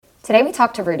Today we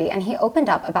talked to Rudy and he opened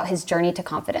up about his journey to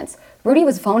confidence. Rudy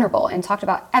was vulnerable and talked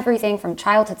about everything from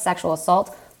childhood sexual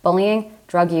assault, bullying,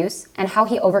 drug use, and how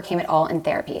he overcame it all in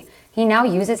therapy. He now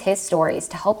uses his stories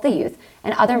to help the youth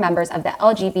and other members of the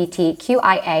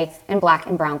LGBTQIA and Black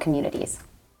and Brown communities.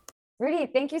 Rudy,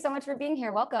 thank you so much for being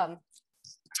here. Welcome.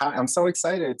 Hi, I'm so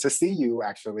excited to see you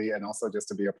actually, and also just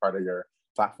to be a part of your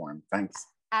platform. Thanks.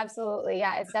 Absolutely.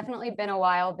 Yeah, it's definitely been a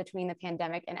while between the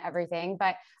pandemic and everything,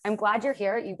 but I'm glad you're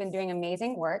here. You've been doing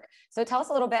amazing work. So tell us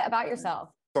a little bit about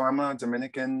yourself. So I'm a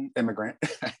Dominican immigrant,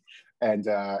 and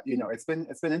it's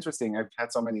been interesting. I've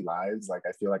had so many lives. Like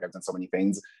I feel like I've done so many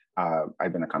things.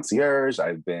 I've been a concierge.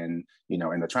 I've been,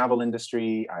 in the travel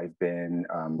industry. I've been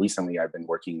recently. I've been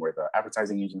working with an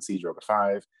advertising agency, Droga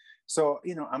Five. So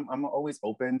I'm always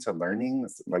open to learning.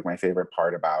 It's like my favorite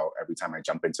part about every time I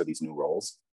jump into these new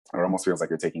roles. It almost feels like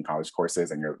you're taking college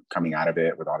courses and you're coming out of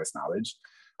it with all this knowledge.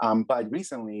 But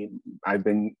recently, I've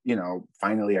been,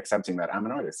 finally accepting that I'm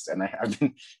an artist, and I have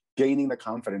been gaining the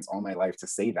confidence all my life to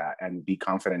say that and be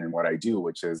confident in what I do,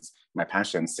 which is my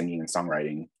passion, singing and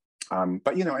songwriting.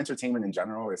 But entertainment in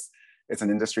general is it's an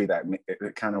industry that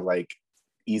it kind of like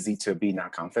easy to be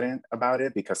not confident about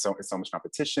it because it's so much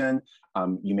competition.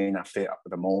 You may not fit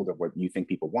the mold of what you think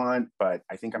people want, but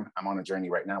I think I'm on a journey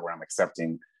right now where I'm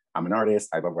accepting I'm an artist.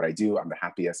 I love what I do. I'm the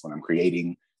happiest when I'm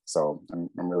creating. So I'm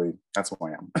really, that's who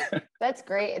I am. That's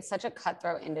great. It's such a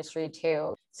cutthroat industry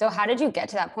too. So how did you get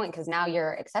to that point? Because now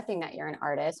you're accepting that you're an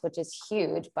artist, which is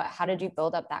huge, but how did you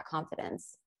build up that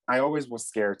confidence? I always was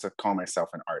scared to call myself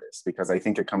an artist because I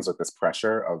think it comes with this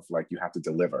pressure of like, you have to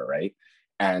deliver, right?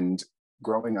 And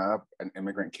growing up, an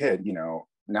immigrant kid,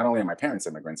 not only are my parents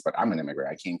immigrants, but I'm an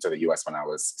immigrant. I came to the US when I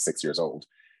was 6 years old.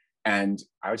 And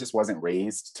I just wasn't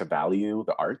raised to value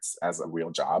the arts as a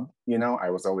real job. I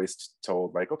was always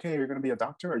told like, okay, you're going to be a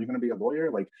doctor. Are you going to be a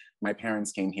lawyer? Like my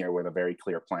parents came here with a very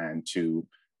clear plan to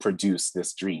produce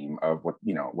this dream of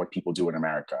what people do in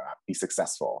America, be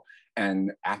successful,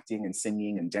 and acting and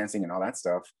singing and dancing and all that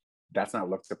stuff. That's not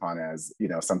looked upon as,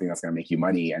 something that's going to make you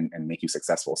money and make you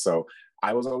successful. So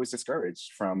I was always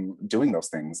discouraged from doing those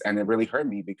things. And it really hurt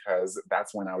me because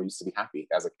that's when I used to be happy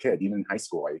as a kid. Even in high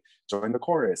school, I joined the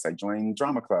chorus, I joined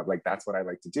drama club. Like that's what I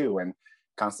like to do. And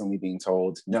constantly being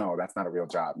told, no, that's not a real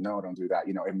job. No, don't do that.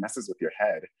 It messes with your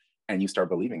head and you start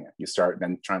believing it. You start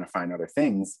then trying to find other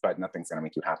things, but nothing's going to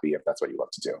make you happy if that's what you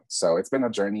love to do. So it's been a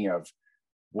journey of,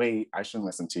 wait, I shouldn't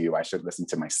listen to you. I should listen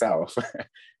to myself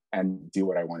and do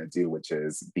what I want to do, which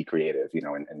is be creative,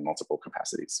 in multiple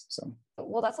capacities. So,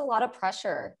 well, that's a lot of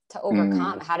pressure to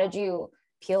overcome. How did you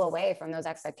peel away from those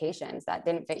expectations that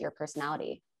didn't fit your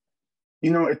personality?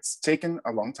 It's taken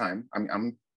a long time. I'm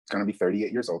going to be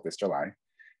 38 years old this July.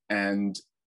 And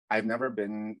I've never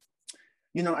been,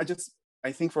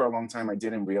 I think for a long time, I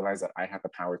didn't realize that I had the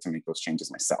power to make those changes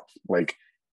myself. Like,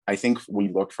 I think we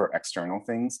look for external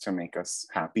things to make us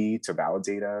happy, to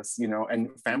validate us, and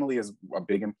family is a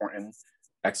big, important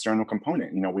external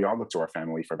component. We all look to our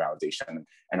family for validation,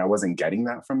 and I wasn't getting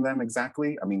that from them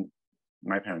exactly. I mean,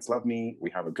 my parents love me, we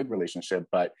have a good relationship,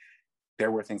 but there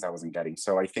were things I wasn't getting.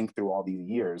 So I think through all these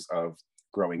years of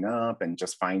growing up and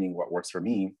just finding what works for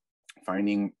me,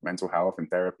 finding mental health and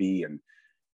therapy and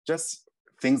just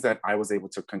things that I was able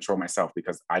to control myself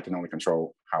because I can only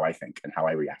control how I think and how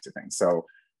I react to things. So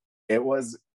it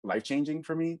was life-changing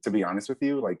for me, to be honest with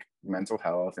you. Like mental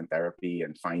health and therapy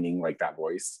and finding like that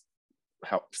voice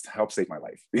helped save my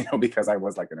life, because I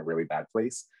was like in a really bad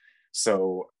place.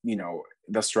 So,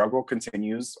 the struggle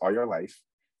continues all your life,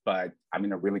 but I'm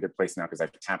in a really good place now because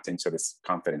I've tapped into this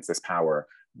confidence, this power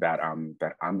that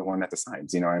that I'm the one that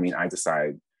decides. I mean, I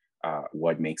decide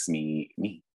what makes me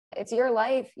me. It's your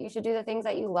life. You should do the things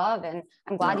that you love. And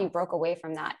I'm glad you broke away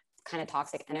from that kind of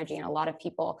toxic energy. And a lot of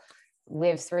people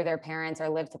live through their parents or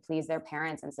live to please their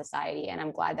parents in society. And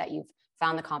I'm glad that you've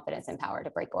found the confidence and power to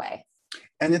break away.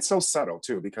 And it's so subtle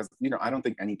too, because, I don't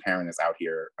think any parent is out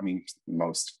here. I mean,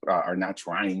 most are not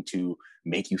trying to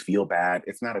make you feel bad.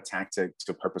 It's not a tactic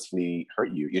to purposefully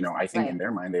hurt you. I think in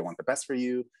their mind, they want the best for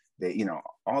you. They,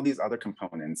 all these other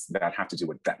components that have to do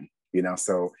with them,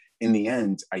 so in the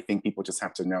end, I think people just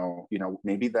have to know,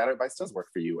 maybe that advice does work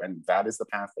for you and that is the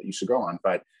path that you should go on.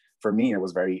 But for me, it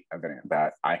was very evident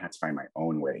that I had to find my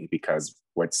own way because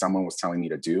what someone was telling me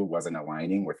to do wasn't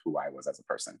aligning with who I was as a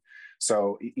person.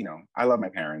 So, I love my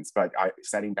parents, but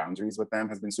setting boundaries with them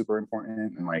has been super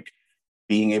important. And like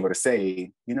being able to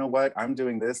say, you know what, I'm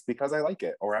doing this because I like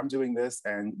it, or I'm doing this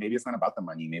and maybe it's not about the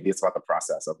money. Maybe it's about the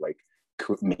process of like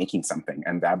making something.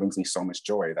 And that brings me so much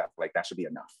joy that like, that should be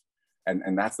enough.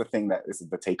 And that's the thing that is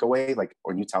the takeaway. Like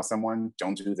when you tell someone,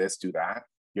 don't do this, do that,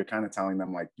 you're kind of telling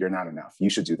them like, you're not enough. You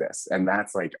should do this. And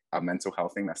that's like a mental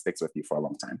health thing that sticks with you for a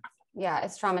long time. Yeah,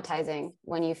 it's traumatizing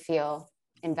when you feel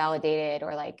invalidated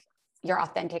or like your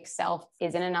authentic self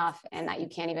isn't enough and that you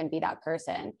can't even be that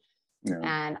person. Yeah.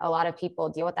 And a lot of people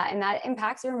deal with that, and that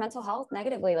impacts your mental health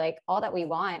negatively. Like, all that we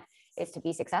want is to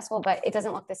be successful, but it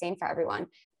doesn't look the same for everyone.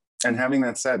 And having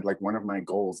that said, like one of my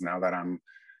goals now that I'm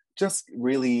just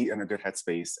really in a good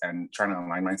headspace and trying to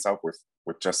align myself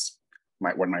with just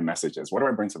what my message is. What do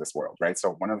I bring to this world, right?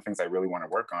 So one of the things I really want to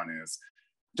work on is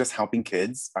just helping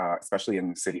kids, especially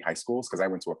in city high schools, because I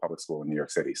went to a public school in New York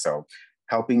City. So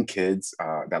helping kids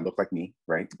that look like me,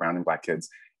 right? Brown and Black kids.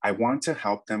 I want to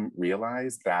help them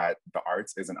realize that the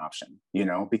arts is an option, you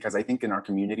know, because I think in our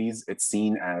communities, it's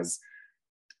seen as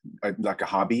like a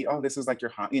hobby. Oh, this is like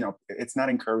your hobby. You know, it's not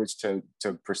encouraged to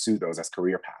pursue those as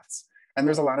career paths. And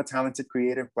there's a lot of talented,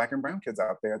 creative Black and brown kids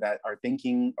out there that are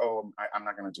thinking, oh, I'm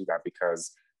not going to do that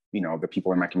because, you know, the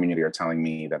people in my community are telling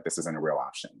me that this isn't a real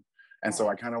option. And so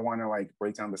I kind of want to like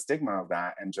break down the stigma of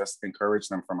that and just encourage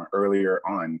them from earlier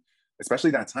on,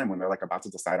 especially that time when they're like about to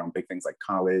decide on big things like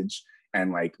college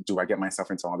and like, do I get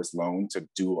myself into all this loan to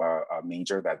do a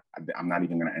major that I'm not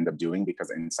even going to end up doing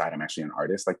because inside I'm actually an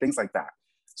artist, like things like that.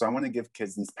 So I want to give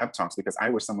kids these pep talks because I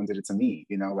wish someone did it to me,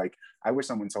 you know, like I wish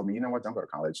someone told me, you know what, don't go to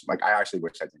college. Like I actually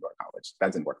wish I didn't go to college.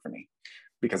 That didn't work for me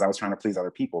because I was trying to please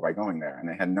other people by going there and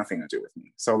it had nothing to do with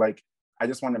me. So like, I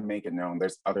just want to make it known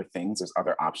there's other things, there's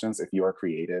other options. If you're a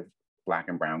creative Black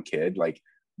and brown kid, like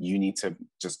you need to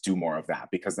just do more of that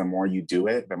because the more you do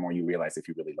it, the more you realize if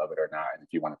you really love it or not and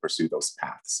if you want to pursue those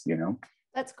paths, you know?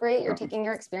 That's great. You're taking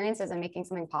your experiences and making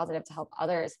something positive to help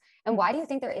others. And why do you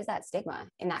think there is that stigma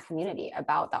in that community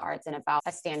about the arts and about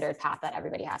a standard path that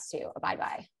everybody has to abide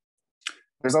by?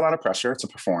 There's a lot of pressure to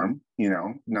perform, you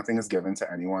know, nothing is given to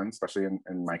anyone, especially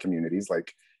in my communities.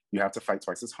 Like you have to fight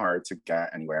twice as hard to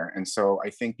get anywhere. And so I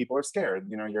think people are scared,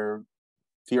 you know, you're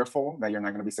fearful that you're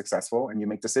not going to be successful and you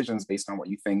make decisions based on what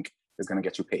you think is going to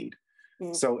get you paid.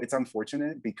 So it's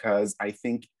unfortunate because I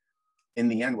think in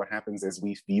the end, what happens is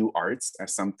we view arts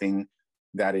as something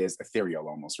that is ethereal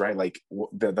almost, right? Like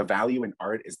the value in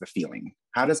art is the feeling.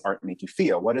 How does art make you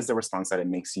feel? What is the response that it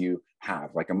makes you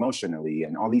have, like emotionally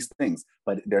and all these things,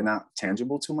 but they're not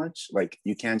tangible too much. Like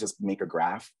you can't just make a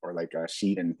graph or like a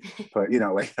sheet and put, you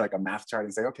know, like a math chart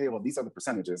and say, okay, well, these are the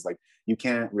percentages. Like you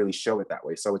can't really show it that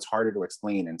way. So it's harder to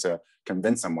explain and to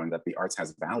convince someone that the arts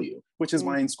has value, which is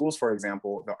why in schools, for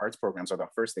example, the arts programs are the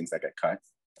first things that get cut.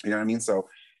 You know what I mean? So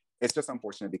it's just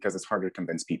unfortunate because it's harder to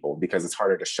convince people because it's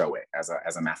harder to show it as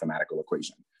a mathematical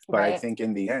equation. But I think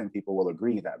in the end, people will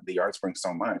agree that the arts bring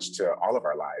so much to all of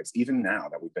our lives, even now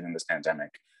that we've been in this pandemic.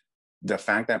 The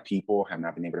fact that people have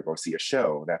not been able to go see a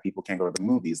show, that people can't go to the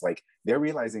movies, like they're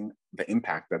realizing the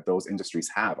impact that those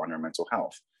industries have on our mental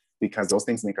health because those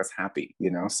things make us happy, you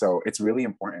know? So it's really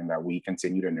important that we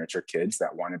continue to nurture kids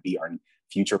that want to be our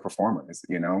future performers,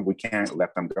 you know? We can't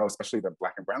let them go, especially the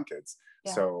Black and brown kids.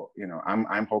 Yeah. So, you know,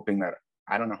 I'm hoping that,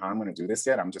 I don't know how I'm going to do this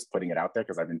yet. I'm just putting it out there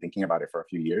because I've been thinking about it for a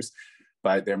few years,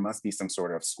 but there must be some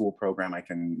sort of school program I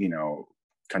can, you know,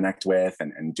 connect with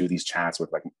and do these chats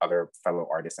with like other fellow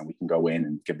artists and we can go in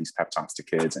and give these pep talks to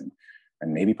kids and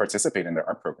maybe participate in their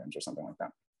art programs or something like that.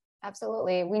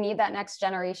 Absolutely. We need that next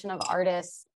generation of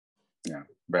artists. Yeah,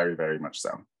 very, very much so.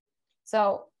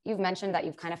 So you've mentioned that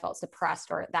you've kind of felt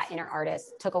suppressed or that inner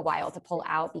artist took a while to pull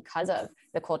out because of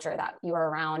the culture that you were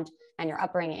around and your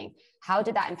upbringing. How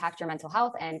did that impact your mental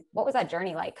health? And what was that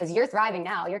journey like? Because you're thriving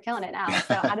now, you're killing it now.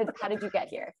 So how did you get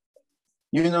here?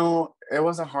 You know, it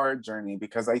was a hard journey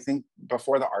because I think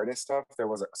before the artist stuff, there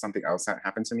was something else that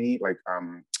happened to me. Like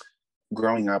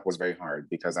growing up was very hard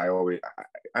because I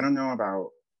don't know about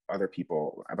other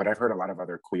people, but I've heard a lot of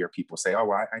other queer people say, oh,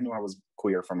 well, I knew I was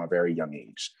queer from a very young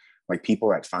age. Like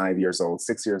people at 5 years old,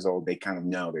 6 years old, they kind of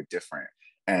know they're different.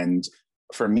 And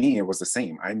for me, it was the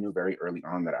same. I knew very early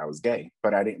on that I was gay,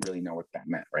 but I didn't really know what that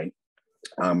meant, right?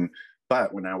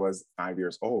 But when I was 5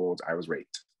 years old, I was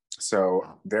raped. So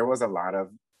there was a lot of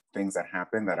things that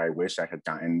happened that I wish I had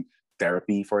gotten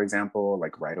therapy, for example,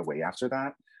 like right away after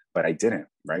that, but I didn't,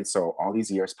 right? So all these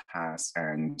years pass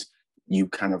and you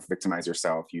kind of victimize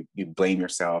yourself, you blame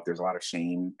yourself. There's a lot of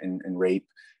shame in rape.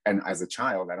 And as a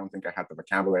child, I don't think I had the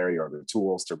vocabulary or the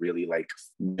tools to really like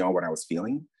know what I was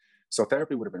feeling. So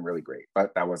therapy would have been really great,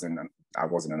 but that wasn't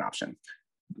an option.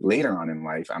 Later on in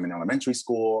life, I'm in elementary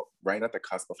school, right at the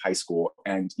cusp of high school.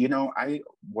 And, you know, I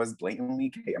was blatantly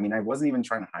gay. I mean, I wasn't even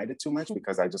trying to hide it too much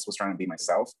because I just was trying to be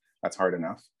myself. That's hard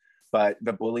enough. But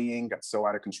the bullying got so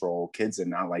out of control. Kids did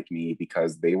not like me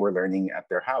because they were learning at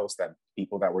their house that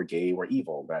people that were gay were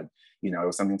evil, that, you know, it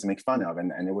was something to make fun of.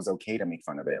 And it was okay to make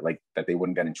fun of it, like that they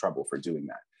wouldn't get in trouble for doing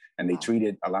that. And they Wow.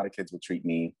 treated, a lot of kids would treat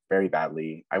me very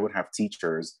badly. I would have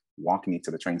teachers walk me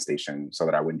to the train station so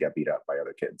that I wouldn't get beat up by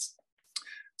other kids.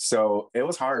 So it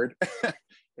was hard.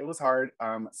 It was hard.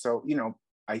 So, you know,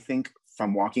 I think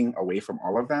from walking away from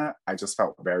all of that, I just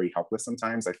felt very helpless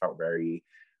sometimes. I felt very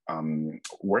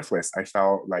worthless. I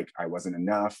felt like I wasn't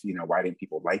enough. You know, why didn't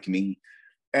people like me?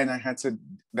 And I had to,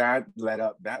 that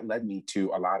led me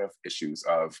to a lot of issues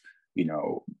of, you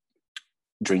know,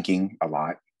 drinking a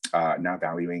lot, not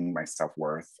valuing my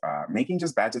self-worth, making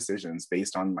just bad decisions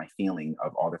based on my feeling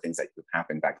of all the things that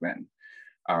happened back then.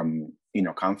 You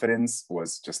know, confidence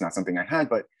was just not something I had,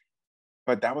 but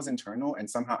that was internal, and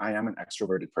somehow I am an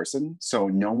extroverted person, so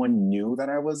no one knew that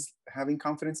I was having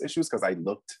confidence issues because I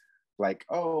looked like,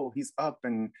 oh, he's up,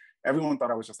 and everyone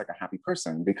thought I was just like a happy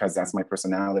person because that's my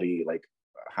personality, like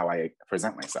how I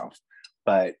present myself.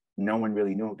 But no one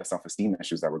really knew the self-esteem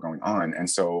issues that were going on, and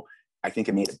so I think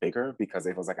it made it bigger because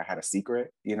it was like I had a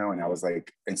secret, you know, and I was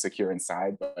like insecure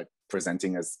inside, but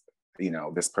presenting as, you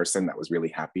know, this person that was really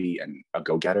happy and a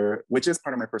go-getter, which is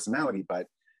part of my personality, but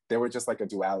there were just like a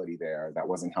duality there that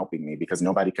wasn't helping me because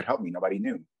nobody could help me, nobody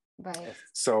knew. Right.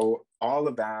 So all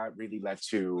of that really led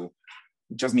to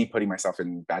just me putting myself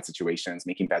in bad situations,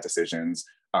 making bad decisions.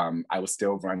 I was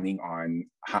still running on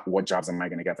what jobs am I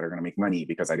going to get that are going to make money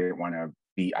because I didn't want to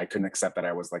be, I couldn't accept that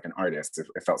I was like an artist.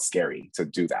 It felt scary to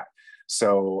do that.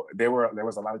 So there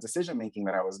was a lot of decision making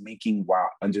that I was making while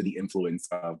under the influence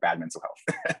of bad mental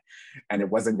health. And it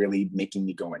wasn't really making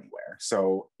me go anywhere.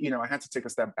 So, you know, I had to take a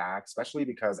step back, especially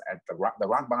because at the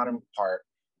rock bottom part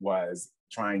was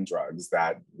trying drugs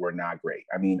that were not great.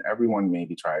 I mean, everyone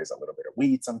maybe tries a little bit of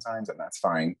weed sometimes, and that's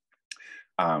fine.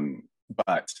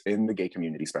 But in the gay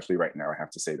community, especially right now, I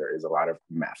have to say there is a lot of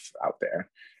meth out there,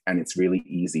 and it's really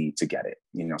easy to get it,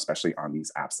 you know, especially on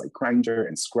these apps like Grindr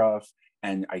and Scruff.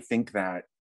 And I think that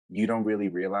you don't really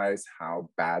realize how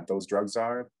bad those drugs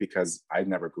are because I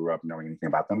never grew up knowing anything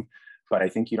about them. But I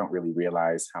think you don't really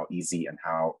realize how easy and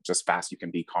how just fast you can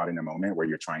be caught in a moment where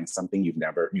you're trying something you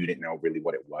didn't know really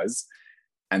what it was.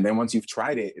 And then once you've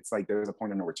tried it, it's like there's a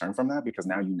point of no return from that because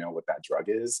now you know what that drug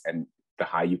is. And the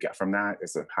high you get from that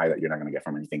is a high that you're not going to get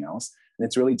from anything else. And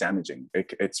it's really damaging.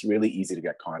 It's really easy to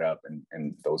get caught up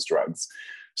in those drugs.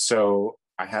 So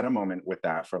I had a moment with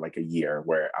that for like a year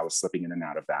where I was slipping in and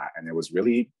out of that. And it was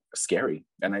really scary.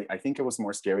 And I think it was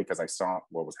more scary because I saw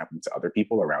what was happening to other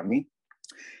people around me.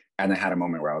 And I had a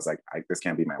moment where I was like, this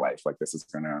can't be my life. Like, this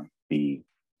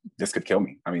could kill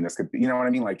me. I mean, this could, you know what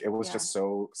I mean? Like, it was just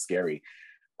so scary.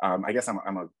 I guess I'm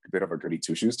a bit of a goody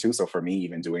two shoes too. So for me,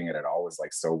 even doing it at all was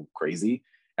like so crazy.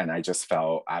 And I just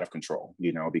felt out of control,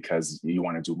 you know, because you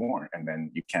want to do more and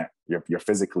then you can't, you're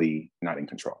physically not in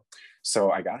control.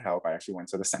 So I got help. I actually went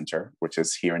to the center, which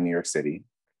is here in New York City.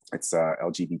 It's a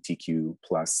LGBTQ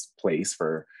plus place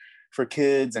for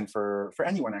kids and for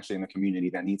anyone actually in the community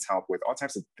that needs help with all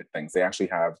types of things. They actually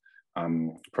have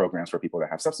programs for people that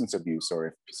have substance abuse, or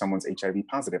if someone's HIV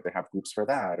positive, they have groups for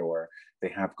that, or they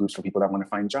have groups for people that want to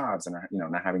find jobs and are, you know,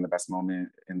 not having the best moment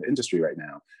in the industry right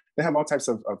now. They have all types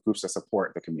of groups to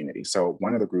support the community. So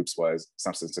one of the groups was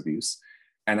substance abuse.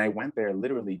 And I went there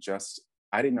literally just,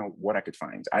 I didn't know what I could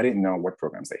find. I didn't know what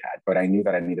programs they had, but I knew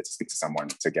that I needed to speak to someone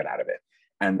to get out of it.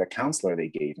 And the counselor they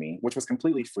gave me, which was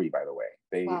completely free, by the way,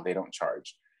 they don't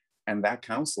charge. And that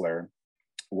counselor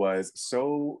was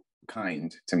so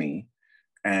kind to me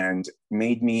and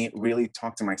made me really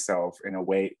talk to myself in a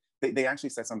way. They actually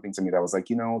said something to me that was like,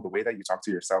 you know, the way that you talk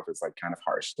to yourself is like kind of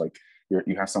harsh. Like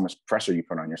you have so much pressure you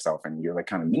put on yourself and you're like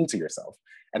kind of mean to yourself.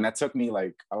 And that took me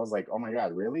like, I was like, oh my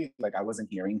God, really? Like I wasn't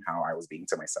hearing how I was being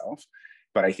to myself.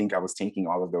 But I think I was taking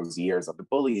all of those years of the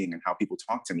bullying and how people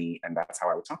talk to me. And that's how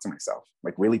I would talk to myself,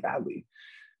 like really badly.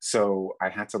 So I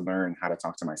had to learn how to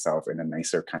talk to myself in a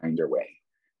nicer, kinder way.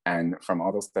 And from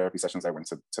all those therapy sessions I went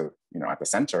to you know, at the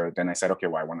center, then I said, okay,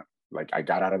 well, I want to, like, I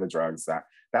got out of the drugs.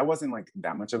 That wasn't like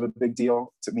that much of a big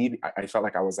deal to me. I felt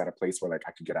like I was at a place where like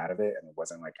I could get out of it and it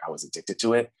wasn't like I was addicted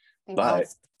to it. But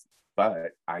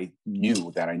I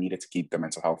knew that I needed to keep the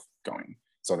mental health going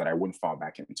so that I wouldn't fall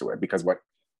back into it. Because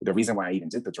the reason why I even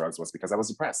did the drugs was because I was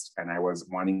depressed and I was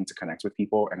wanting to connect with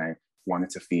people and I wanted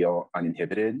to feel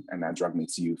uninhibited, and that drug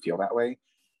makes you feel that way.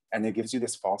 And it gives you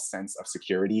this false sense of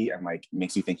security and like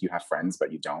makes you think you have friends,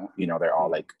 but you don't. You know, they're all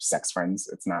like sex friends.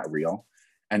 It's not real.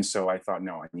 And so I thought,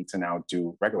 no, I need to now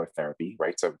do regular therapy,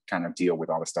 right, to kind of deal with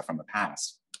all the stuff from the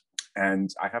past.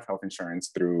 And I have health insurance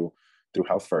through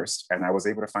Health First, and I was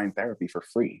able to find therapy for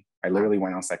free. I literally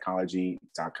went on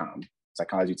psychology.com,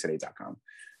 psychologytoday.com,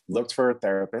 looked for a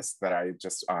therapist that I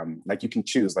just like, you can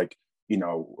choose like, you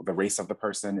know, the race of the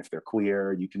person, if they're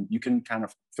queer, you can kind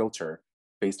of filter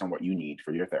based on what you need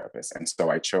for your therapist. And so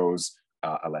I chose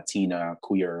a Latina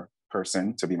queer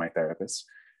person to be my therapist.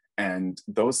 And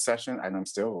those sessions, and I'm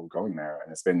still going there,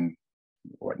 and it's been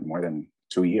more than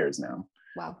 2 years now.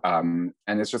 Wow. And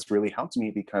it's just really helped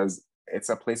me because it's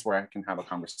a place where I can have a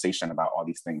conversation about all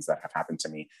these things that have happened to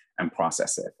me and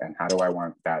process it. And how do I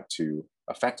want that to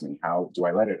affect me? How do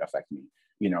I let it affect me?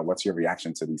 What's your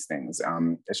reaction to these things?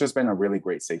 It's just been a really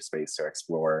great safe space to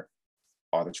explore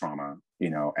all the trauma,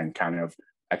 and kind of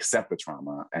accept the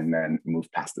trauma and then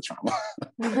move past the trauma.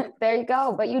 There you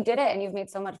go. But you did it and you've made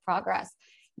so much progress.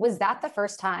 Was that the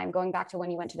first time, going back to when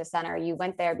you went to the center, you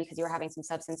went there because you were having some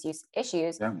substance use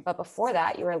issues, Yeah. but before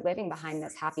that you were living behind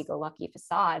this happy-go-lucky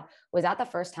facade. Was that the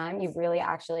first time you really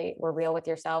actually were real with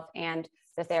yourself and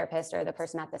the therapist or the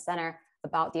person at the center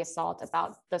about the assault,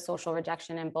 about the social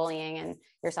rejection and bullying and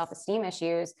your self-esteem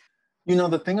issues?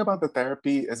 The thing about the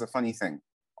therapy is a funny thing.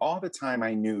 All the time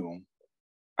I knew,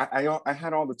 I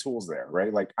had all the tools there,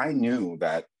 right? Like I knew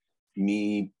that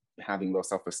me having low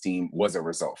self-esteem was a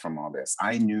result from all this.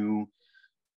 I knew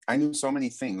so many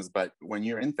things, but when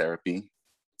you're in therapy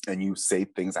and you say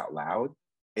things out loud,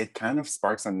 it kind of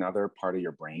sparks another part of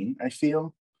your brain, I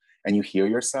feel, and you hear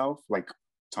yourself like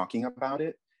talking about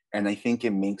it. And I think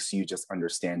it makes you just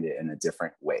understand it in a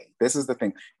different way. This is the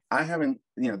thing. I haven't,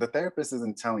 the therapist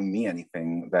isn't telling me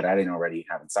anything that I didn't already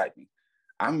have inside me.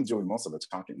 I'm doing most of the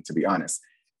talking, to be honest.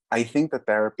 I think the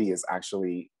therapy is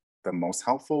actually the most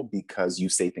helpful because you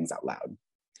say things out loud.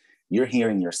 You're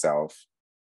hearing yourself,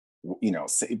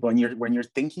 say, when you're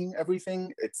thinking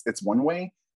everything, it's one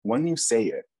way. When you say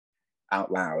it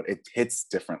out loud, it hits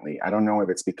differently. I don't know if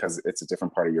it's because it's a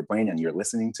different part of your brain and you're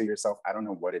listening to yourself. I don't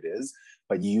know what it is,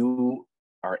 but you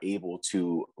are able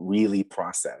to really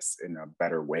process in a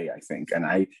better way, I think. And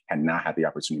I had not had the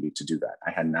opportunity to do that.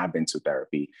 I had not been to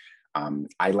therapy.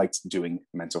 I liked doing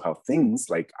mental health things.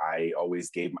 Like I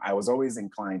was always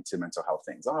inclined to mental health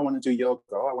things. Oh, I want to do yoga.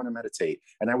 Oh, I want to meditate.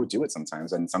 And I would do it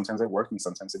sometimes. And sometimes it worked and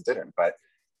sometimes it didn't. But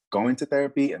going to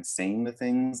therapy and saying the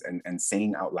things and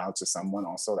saying out loud to someone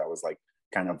also that was like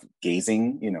kind of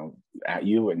gazing, at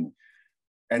you and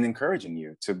encouraging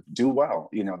you to do well,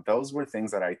 those were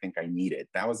things that I think I needed.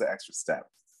 That was the extra step.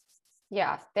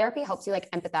 Yeah. Therapy helps you like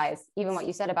empathize, even what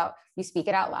you said about you speak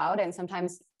it out loud. And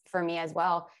sometimes for me as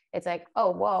well, it's like,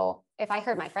 oh, whoa, if I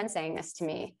heard my friend saying this to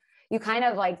me, you kind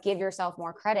of like give yourself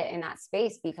more credit in that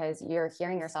space because you're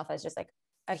hearing yourself as just like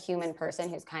a human person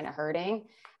who's kind of hurting.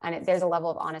 And there's a level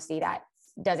of honesty that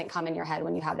doesn't come in your head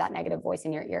when you have that negative voice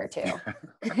in your ear too.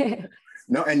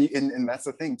 No, and that's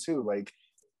the thing too. Like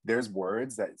there's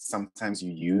words that sometimes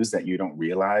you use that you don't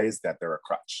realize that they're a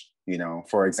crutch.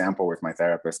 For example, with my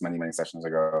therapist many, many sessions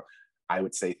ago, I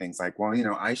would say things like, well,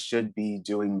 I should be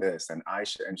doing this and I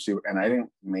should, and I didn't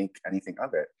make anything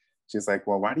of it. She's like,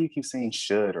 well, why do you keep saying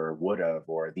should or would have,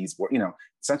 or these,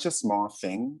 such a small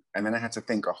thing. And then I had to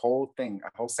think a whole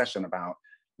session about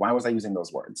why was I using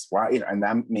those words? Why, and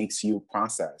that makes you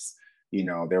process,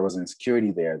 there was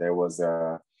insecurity there. There was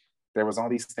all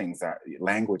these things that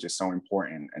language is so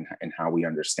important in how we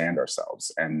understand ourselves.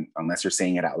 And unless you're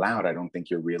saying it out loud, I don't think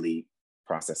you're really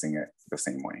processing it the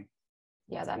same way.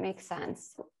 Yeah, that makes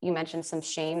sense. You mentioned some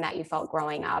shame that you felt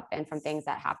growing up and from things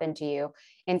that happened to you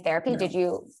in therapy. Yeah. Did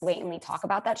you blatantly talk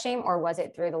about that shame, or was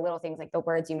it through the little things like the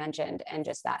words you mentioned and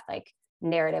just that like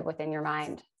narrative within your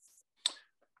mind?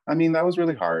 I mean, that was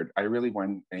really hard. I really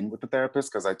went in with the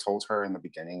therapist because I told her in the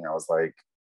beginning, I was like,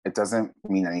 it doesn't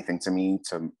mean anything to me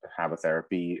to have a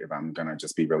therapy if I'm going to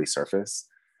just be really surface.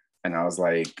 And I was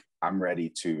like,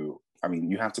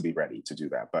 you have to be ready to do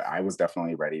that. But I was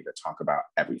definitely ready to talk about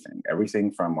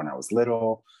everything from when I was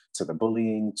little to the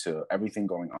bullying to everything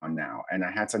going on now. And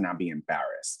I had to not be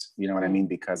embarrassed. You know what I mean?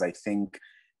 Because I think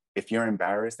if you're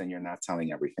embarrassed, then you're not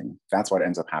telling everything. That's what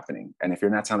ends up happening. And if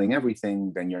you're not telling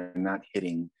everything, then you're not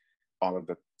hitting all of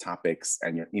the topics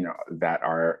and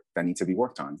that need to be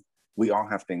worked on. We all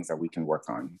have things that we can work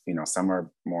on. Some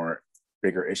are more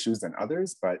bigger issues than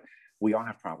others, but we all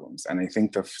have problems. And I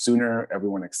think the sooner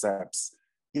everyone accepts,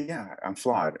 yeah, I'm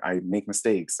flawed. I make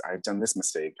mistakes. I've done this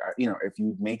mistake. If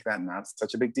you make that not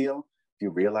such a big deal, if you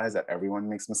realize that everyone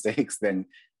makes mistakes, then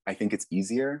I think it's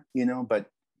easier, but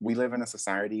we live in a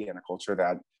society and a culture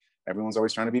that everyone's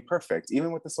always trying to be perfect.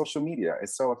 Even with the social media,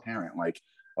 it's so apparent. Like,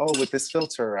 oh, with this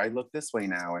filter, I look this way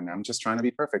now, and I'm just trying to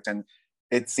be perfect. And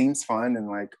it seems fun and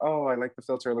like, oh, I like the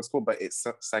filter, it looks cool. But it's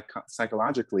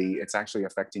psychologically, it's actually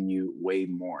affecting you way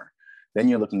more. Then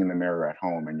you're looking in the mirror at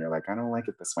home and you're like, I don't like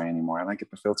it this way anymore. I like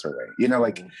it the filter way.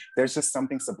 Like there's just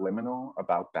something subliminal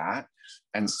about that.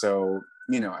 And so,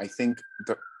 I think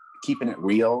keeping it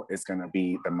real is going to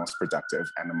be the most productive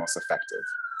and the most effective.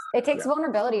 It takes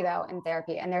vulnerability though in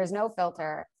therapy, and there's no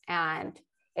filter. And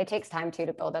it takes time too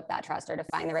to build up that trust or to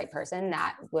find the right person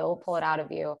that will pull it out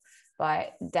of you.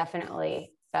 But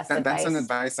definitely best That's an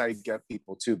advice. advice I give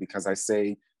people too, because I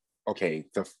say, okay,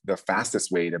 the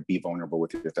fastest way to be vulnerable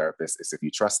with your therapist is if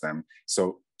you trust them.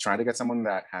 So try to get someone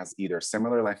that has either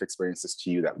similar life experiences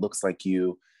to you, that looks like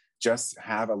you, just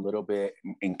have a little bit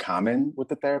in common with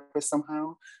the therapist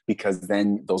somehow, because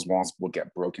then those walls will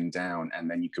get broken down and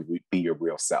then you could be your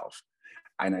real self.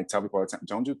 And I tell people all the time,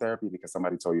 don't do therapy because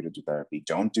somebody told you to do therapy.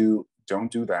 Don't do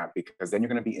that, because then you're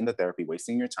going to be in the therapy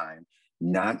wasting your time,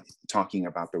 not talking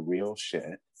about the real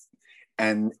shit,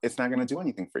 and it's not going to do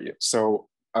anything for you. So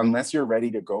unless you're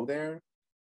ready to go there,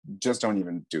 just don't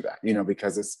even do that,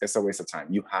 because it's a waste of time.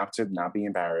 You have to not be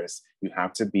embarrassed. You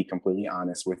have to be completely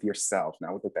honest with yourself,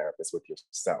 not with the therapist, with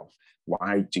yourself.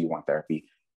 Why do you want therapy?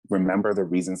 Remember the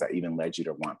reasons that even led you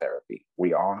to want therapy.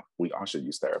 We all should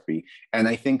use therapy. And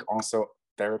I think also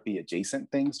therapy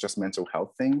adjacent things, just mental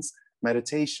health things,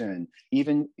 meditation,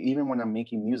 even when I'm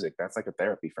making music, that's like a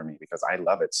therapy for me because I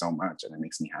love it so much and it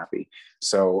makes me happy.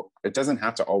 So it doesn't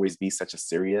have to always be such a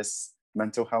serious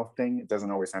mental health thing. It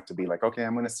doesn't always have to be like, okay,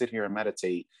 I'm going to sit here and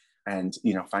meditate and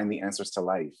find the answers to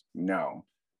life. No,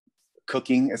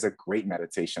 cooking is a great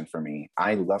meditation for me.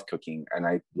 I love cooking, and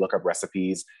I look up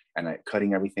recipes and I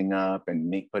cutting everything up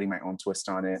and putting my own twist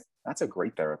on it. That's a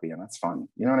great therapy, and that's fun.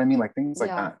 You know what I mean? Like things like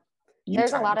Yeah. that. You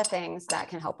There's a time. lot of things that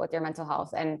can help with your mental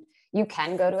health, and you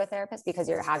can go to a therapist because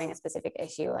you're having a specific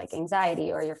issue like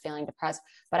anxiety or you're feeling depressed,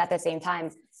 but at the same time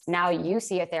now you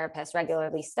see a therapist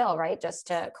regularly still, right, just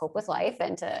to cope with life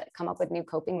and to come up with new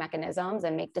coping mechanisms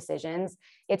and make decisions.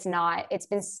 It's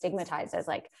been stigmatized as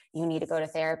like you need to go to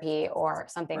therapy or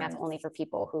something that's Right. only for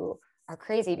people who are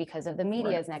crazy because of the Right.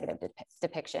 media's negative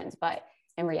depictions. But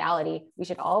in reality, we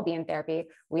should all be in therapy.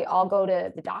 We all go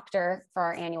to the doctor for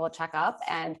our annual checkup.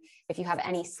 And if you have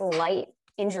any slight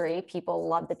injury, people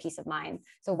love the peace of mind.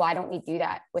 So why don't we do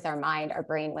that with our mind, our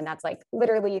brain, when that's like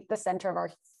literally the center of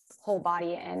our whole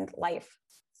body and life?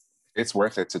 It's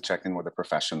worth it to check in with a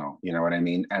professional. You know what I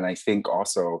mean? And I think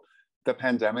also the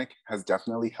pandemic has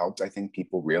definitely helped, I think,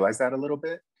 people realize that a little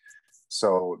bit.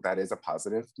 So that is a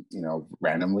positive,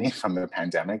 randomly from the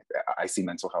pandemic. I see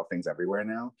mental health things everywhere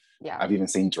now. Yeah. I've even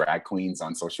seen drag queens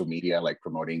on social media, like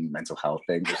promoting mental health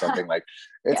things or something. Like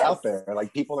it's out Yes. there.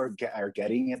 Like people are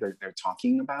getting it. They're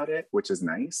talking about it, which is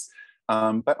nice.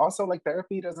 But also like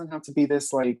therapy doesn't have to be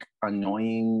this like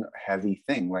annoying, heavy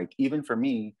thing. Like even for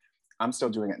me, I'm still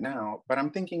doing it now, but I'm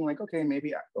thinking like, okay,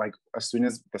 maybe like as soon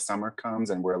as the summer comes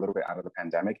and we're a little bit out of the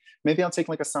pandemic, maybe I'll take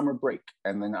like a summer break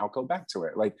and then I'll go back to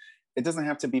it. Like it doesn't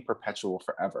have to be perpetual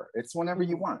forever. It's whenever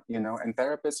you Mhm. want, and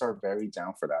therapists are very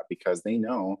down for that because they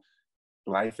know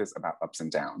life is about ups and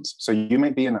downs. So you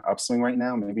might be in an upswing right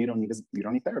now. Maybe you don't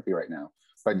need therapy right now,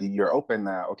 but you're open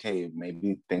that okay,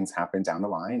 maybe things happen down the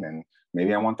line, and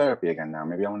maybe I want therapy again now.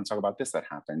 Maybe I want to talk about this that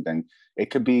happened, and it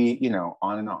could be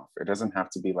on and off. It doesn't have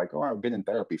to be like, oh, I've been in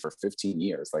therapy for 15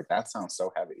 years. Like that sounds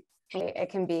so heavy. It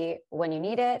can be when you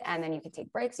need it, and then you can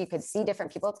take breaks. You could see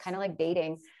different people. It's kind of like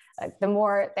dating. Like the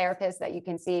more therapists that you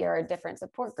can see, or different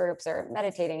support groups, or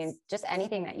meditating, and just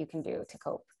anything that you can do to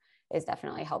cope is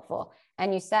definitely helpful.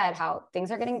 And you said how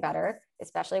things are getting better,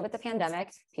 especially with the pandemic.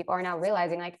 People are now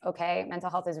realizing, like, okay, mental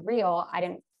health is real. I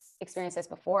didn't experience this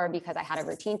before because I had a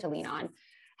routine to lean on.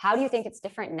 How do you think it's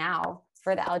different now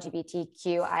for the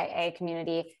LGBTQIA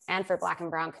community and for Black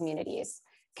and Brown communities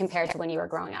compared to when you were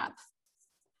growing up?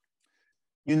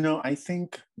 I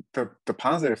think the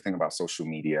positive thing about social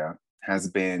media has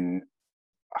been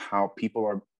how people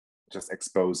are just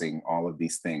exposing all of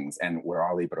these things and we're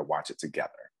all able to watch it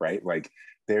together, right? Like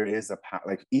there is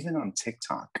like even on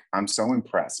TikTok, I'm so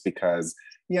impressed because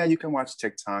yeah, you can watch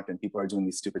TikTok and people are doing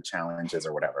these stupid challenges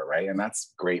or whatever, right? And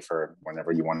that's great for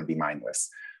whenever you want to be mindless.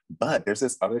 But there's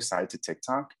this other side to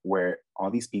TikTok where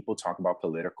all these people talk about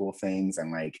political things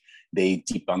and like they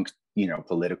debunk,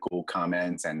 political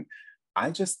comments. And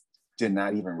I just did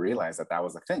not even realize that that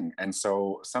was a thing. And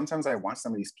so sometimes I watch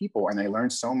some of these people and I learn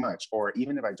so much, or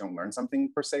even if I don't learn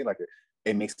something per se, like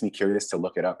it makes me curious to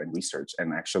look it up and research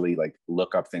and actually like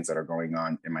look up things that are going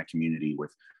on in my community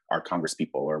with our Congress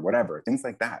people or whatever, things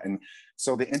like that. And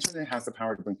so the internet has the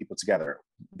power to bring people together.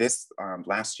 This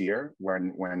last year,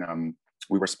 when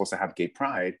we were supposed to have Gay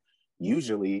Pride,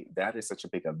 usually that is such a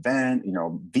big event,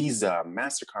 Visa,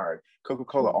 MasterCard,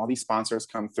 Coca-Cola, all these sponsors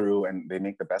come through and they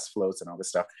make the best floats and all this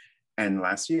stuff. And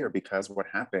last year, because what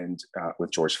happened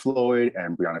with George Floyd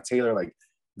and Breonna Taylor, like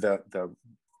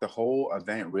the whole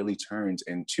event really turned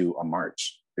into a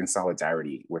march in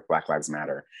solidarity with Black Lives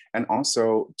Matter, and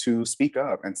also to speak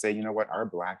up and say, you know what, our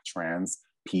Black trans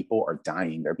people are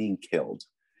dying, they're being killed,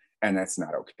 And that's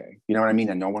not okay. You know what I mean?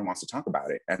 And no one wants to talk about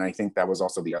it. And I think that was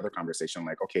also the other conversation,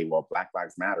 like, okay, well, Black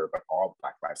Lives Matter, but all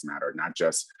Black Lives Matter, not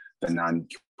just the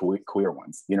non-queer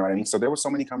ones. You know what I mean? So there were so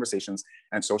many conversations,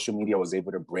 and social media was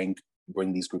able to bring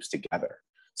these groups together.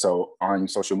 So on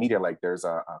social media, like there's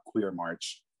a queer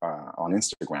march on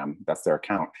Instagram, that's their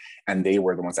account. And they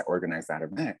were the ones that organized that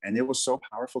event. And it was so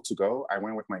powerful to go. I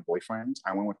went with my boyfriend,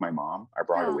 I went with my mom, I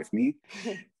brought her with me.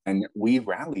 And we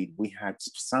rallied, we had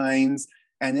signs,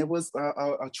 and it was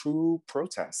a true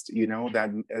protest, you know, that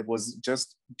it was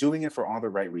just doing it for all the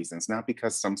right reasons, not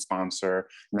because some sponsor,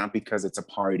 not because it's a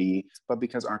party, but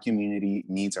because our community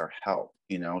needs our help,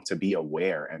 you know, to be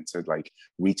aware and to like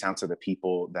reach out to the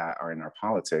people that are in our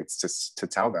politics to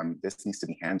tell them this needs to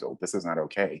be handled. This is not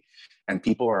okay. And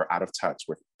people are out of touch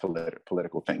with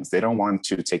political things. They don't want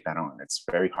to take that on. It's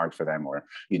very hard for them, or,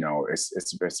 you know,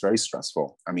 it's very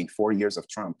stressful. I mean, 4 years of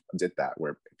Trump did that,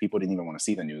 where people didn't even want to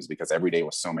see the news because every day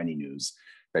was so many news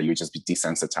that you just be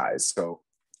desensitized. So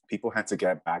people had to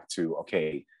get back to,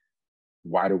 okay,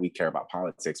 why do we care about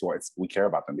politics? Well, we care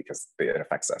about them because it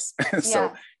affects us.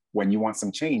 So when you want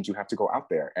some change, you have to go out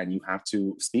there and you have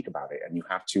to speak about it and you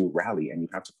have to rally and you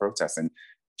have to protest, and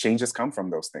changes come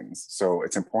from those things. So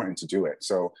it's important to do it.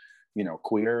 So, you know,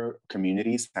 queer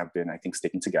communities have been, I think,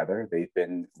 sticking together. They've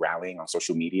been rallying on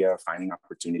social media, finding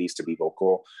opportunities to be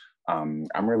vocal.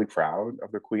 I'm really proud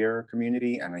of the queer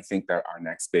community. And I think that our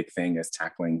next big thing is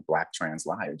tackling Black trans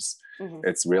lives.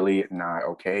 It's really not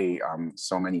okay.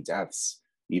 So many deaths,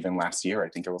 even last year, I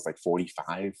think it was like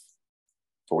 45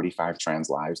 trans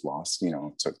lives lost, you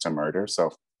know, to murder.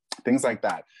 So things like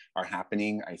that are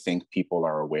happening. I think people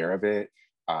are aware of it.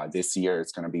 This year,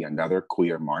 it's going to be another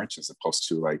queer march as opposed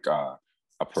to like a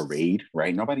parade,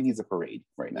 right? Nobody needs a parade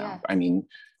right now. I mean,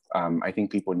 I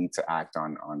think people need to act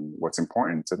on what's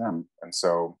important to them. And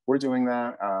so we're doing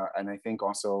that. And I think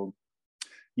also,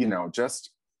 you know,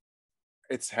 just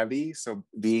it's heavy. So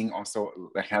being also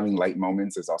like having light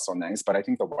moments is also nice. But I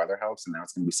think the weather helps. And now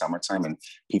it's going to be summertime and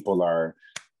people are,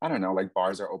 I don't know, like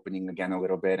bars are opening again a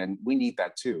little bit. And we need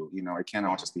that too. You know, it can't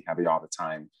all just be heavy all the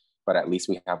time. But at least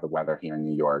we have the weather here in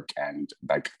New York and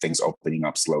like things opening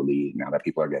up slowly now that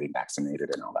people are getting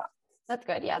vaccinated and all that. That's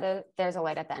good. Yeah, there's a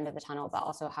light at the end of the tunnel, but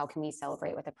also how can we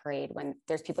celebrate with a parade when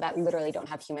there's people that literally don't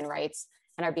have human rights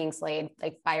and are being slayed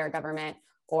like by our government,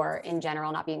 or in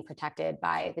general not being protected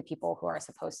by the people who are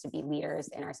supposed to be leaders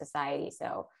in our society.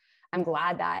 So I'm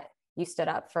glad that you stood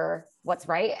up for what's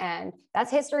right, and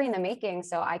that's history in the making.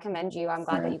 So I commend you. I'm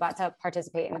glad that you got to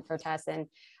participate in the protests. And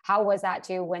how was that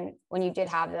too when you did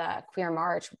have the queer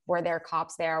march? Were there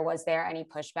cops there? Was there any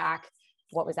pushback?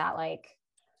 What was that like?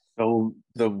 So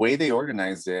the way they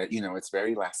organized it, you know, it's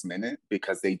very last minute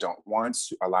because they don't want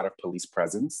a lot of police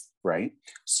presence, right?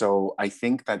 So I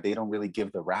think that they don't really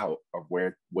give the route of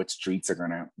which streets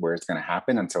are where it's gonna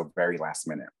happen until very last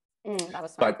minute. That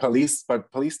was smart.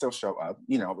 But police still show up,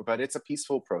 you know, but it's a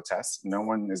peaceful protest. No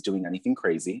one is doing anything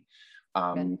crazy.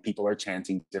 People are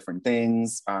chanting different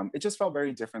things. It just felt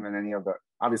very different than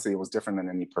obviously it was different than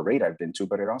any parade I've been to,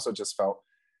 but it also just felt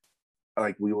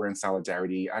like we were in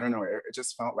solidarity. I don't know, it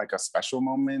just felt like a special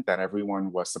moment that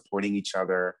everyone was supporting each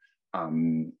other.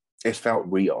 It felt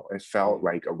real. It felt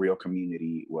like a real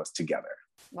community was together.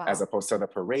 Wow. As opposed to the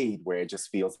parade where it just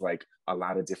feels like a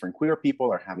lot of different queer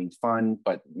people are having fun,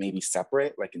 but maybe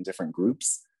separate, like in different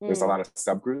groups. There's a lot of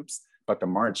subgroups, but the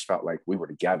march felt like we were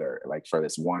together, like for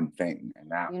this one thing.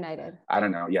 And that, united. I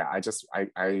don't know. Yeah,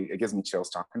 it gives me chills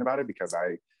talking about it because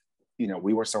you know,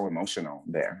 we were so emotional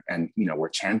there. And, you know, we're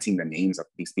chanting the names of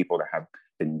these people that have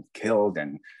been killed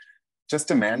and just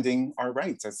demanding our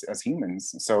rights as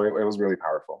humans. So it was really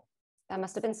powerful. That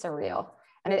must have been surreal.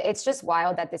 And it's just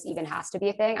wild that this even has to be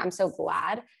a thing. I'm so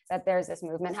glad that there's this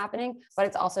movement happening, but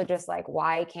it's also just like,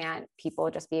 why can't people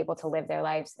just be able to live their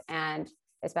lives, and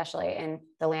especially in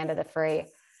the land of the free?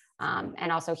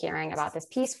 And also hearing about this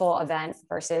peaceful event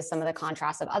versus some of the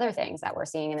contrasts of other things that we're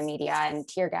seeing in the media and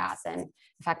tear gas, and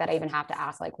the fact that I even have to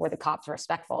ask, like, were the cops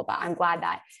respectful? But I'm glad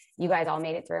that you guys all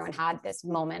made it through and had this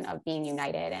moment of being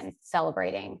united and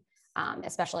celebrating,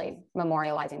 especially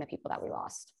memorializing the people that we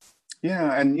lost.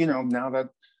 Yeah. And, you know, now that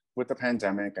with the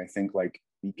pandemic, I think like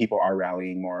people are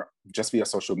rallying more just via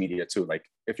social media too. Like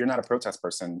if you're not a protest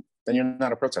person, then you're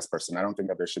not a protest person. I don't think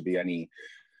that there should be any,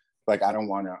 like, I don't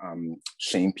want to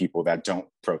shame people that don't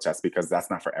protest because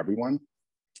that's not for everyone.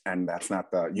 And that's not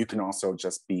you can also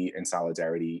just be in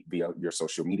solidarity via your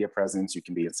social media presence. You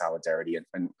can be in solidarity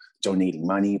and donating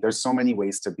money. There's so many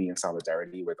ways to be in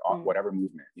solidarity with whatever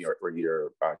movement you're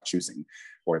choosing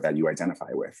or that you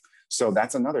identify with. So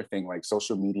that's another thing, like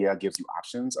social media gives you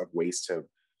options of ways to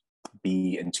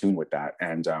be in tune with that.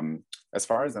 And as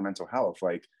far as the mental health,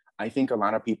 like I think a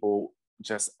lot of people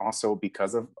just also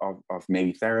because of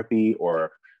maybe therapy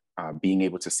or being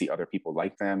able to see other people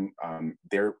like them,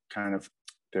 they're kind of,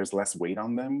 there's less weight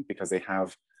on them because they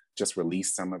have just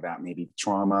released some of that maybe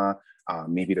trauma.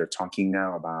 Maybe they're talking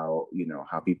now about, you know,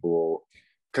 how people,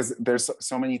 because there's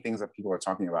so many things that people are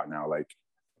talking about now, like,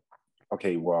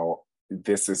 okay, well,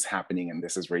 this is happening and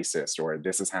this is racist, or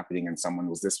this is happening and someone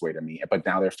was this way to me. But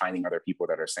now they're finding other people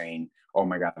that are saying, oh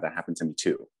my God, that happened to me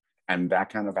too. And that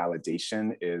kind of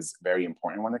validation is very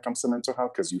important when it comes to mental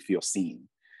health because you feel seen.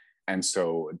 And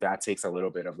so that takes a little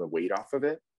bit of the weight off of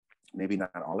it. Maybe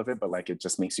not all of it, but like it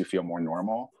just makes you feel more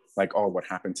normal. Like, oh, what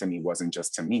happened to me wasn't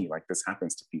just to me. Like this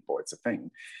happens to people. It's a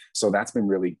thing. So that's been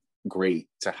really great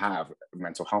to have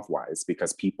mental health wise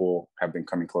because people have been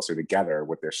coming closer together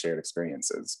with their shared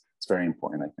experiences. It's very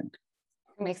important, I think.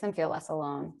 It makes them feel less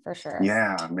alone, for sure.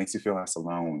 Yeah, it makes you feel less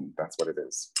alone. That's what it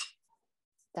is.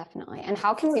 Definitely. And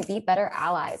how can we be better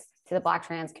allies to the Black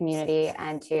trans community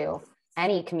and to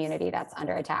any community that's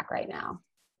under attack right now?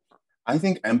 I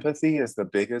think empathy is the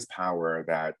biggest power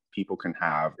that people can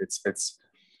have. It's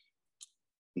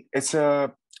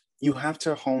a, you have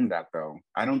to hone that though.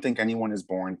 I don't think anyone is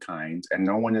born kind, and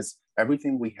no one is,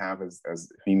 everything we have as a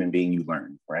human being, you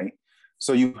learn, right?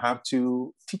 So you have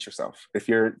to teach yourself. If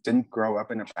you didn't grow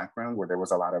up in a background where there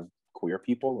was a lot of queer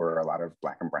people or a lot of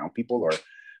Black and brown people, or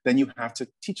then you have to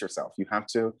teach yourself. You have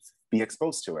to be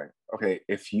exposed to it. Okay,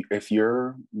 if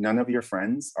you're none of your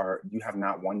friends are, you have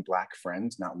not one Black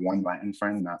friend, not one Latin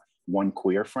friend, not one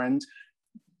queer friend,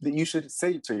 then you should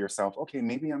say to yourself, okay,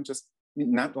 maybe I'm just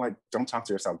not like, don't talk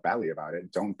to yourself badly about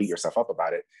it, don't beat yourself up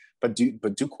about it, but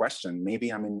do question,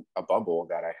 maybe I'm in a bubble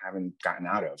that I haven't gotten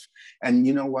out of. And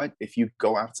you know what, if you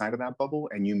go outside of that bubble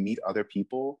and you meet other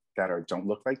people that are, don't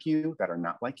look like you, that are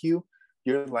not like you,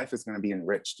 your life is going to be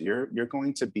enriched. You're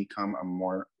going to become a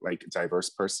more like diverse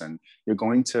person. You're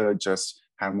going to just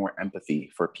have more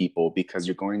empathy for people because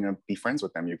you're going to be friends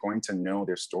with them. You're going to know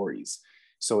their stories.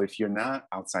 So if you're not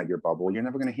outside your bubble, you're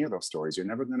never going to hear those stories. You're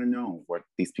never going to know what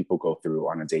these people go through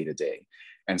on a day to day.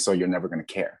 And so you're never going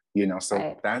to care, you know? So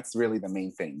Right. that's really the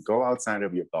main thing. Go outside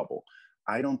of your bubble.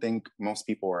 I don't think most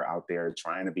people are out there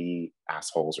trying to be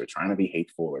assholes or trying to be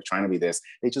hateful or trying to be this.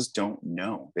 They just don't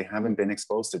know. They haven't been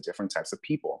exposed to different types of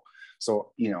people.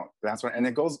 So, you know, that's what, and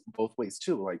it goes both ways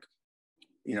too. Like,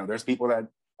 you know, there's people that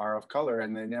are of color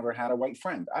and they never had a white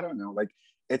friend. I don't know. Like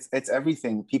it's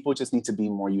everything. People just need to be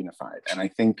more unified. And I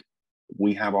think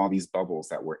we have all these bubbles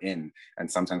that we're in, and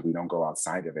sometimes we don't go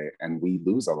outside of it, and we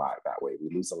lose a lot that way.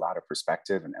 We lose a lot of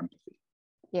perspective and empathy.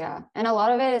 Yeah. And a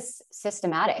lot of it is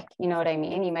systematic. You know what I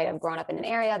mean? You might have grown up in an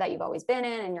area that you've always been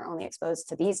in and you're only exposed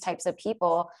to these types of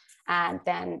people. And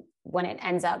then when it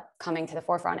ends up coming to the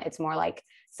forefront, it's more like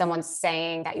someone's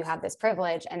saying that you have this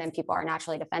privilege and then people are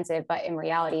naturally defensive. But in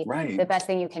reality, Right. the best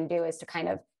thing you can do is to kind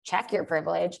of check your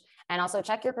privilege and also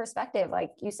check your perspective.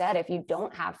 Like you said, if you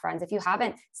don't have friends, if you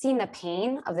haven't seen the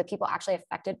pain of the people actually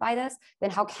affected by this, then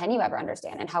how can you ever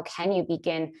understand? And how can you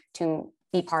begin to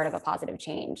be part of a positive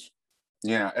change?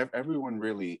 Yeah, everyone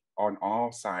really on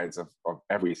all sides of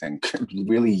everything could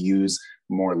really use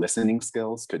more listening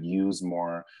skills, could use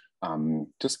more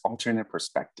just alternate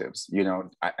perspectives. You know,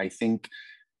 I think,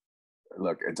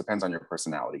 look, it depends on your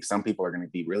personality. Some people are going to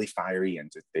be really fiery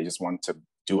and they just want to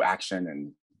do action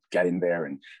and get in there.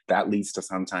 And that leads to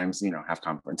sometimes, you know, have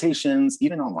confrontations.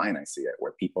 Even online, I see it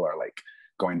where people are like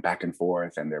going back and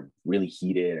forth and they're really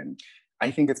heated. And I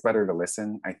think it's better to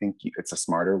listen. I think it's a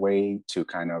smarter way to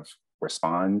kind of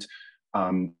respond,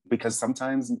 because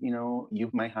sometimes, you know, you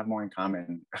might have more in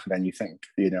common than you think,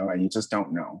 you know, and you just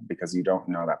don't know because you don't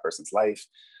know that person's life.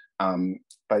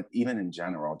 But even in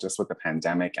general, just with the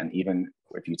pandemic, and even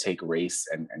if you take race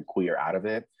and queer out of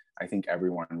it, I think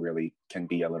everyone really can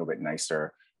be a little bit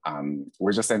nicer.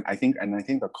 We're just, I think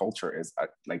the culture is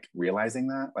like realizing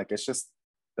that, like, it's just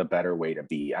the better way to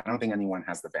be. I don't think anyone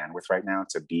has the bandwidth right now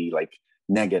to be like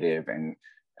negative. And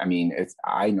I mean,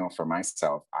 I know for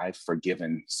myself, I've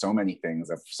forgiven so many things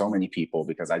of so many people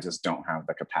because I just don't have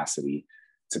the capacity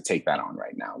to take that on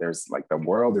right now. There's like, the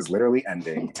world is literally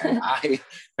ending and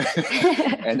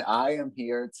and I am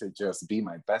here to just be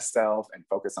my best self and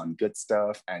focus on good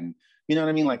stuff. And you know what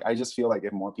I mean? Like, I just feel like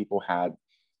if more people had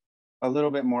a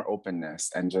little bit more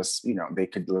openness and just, you know, they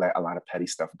could let a lot of petty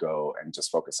stuff go and just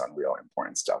focus on real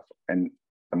important stuff. And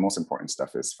the most important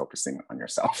stuff is focusing on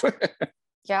yourself.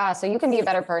 Yeah. So you can be a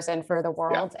better person for the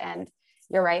world. Yeah. And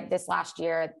you're right. This last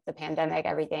year, the pandemic,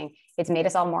 everything, it's made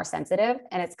us all more sensitive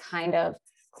and it's kind of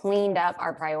cleaned up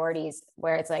our priorities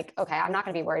where it's like, okay, I'm not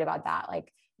going to be worried about that.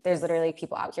 Like there's literally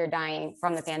people out here dying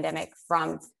from the pandemic,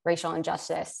 from racial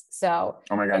injustice. So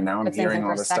Oh my God, now I'm puts things in hearing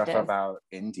all this stuff perspective. about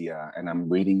India and I'm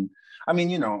reading. I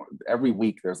mean, every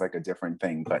week there's like a different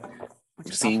thing, but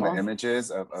Which is seeing the awful.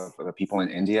 images of the people in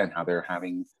India and how they're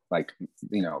having like,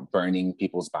 burning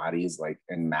people's bodies like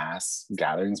in mass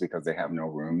gatherings because they have no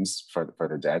rooms for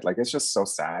the dead. Like, it's just so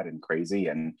sad and crazy.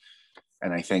 And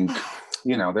I think,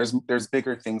 there's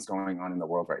bigger things going on in the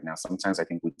world right now. Sometimes I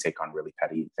think we take on really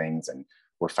petty things and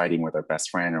we're fighting with our best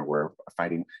friend or we're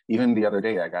fighting. Even the other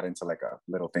day, I got into like a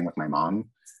little thing with my mom.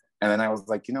 And then I was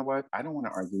like, you know what? I don't want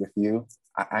to argue with you.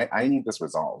 I need this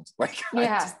resolved. Like, I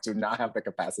Yeah. just do not have the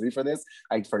capacity for this.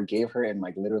 I forgave her in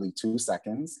like literally 2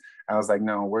 seconds. I was like,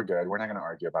 no, we're good. We're not going to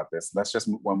argue about this. Let's just,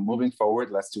 when moving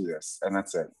forward, let's do this. And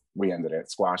that's it. We ended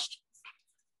it, squashed.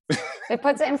 It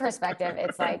puts it in perspective.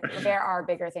 It's like there are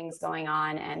bigger things going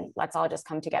on, and let's all just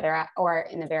come together. Or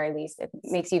in the very least, it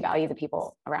makes you value the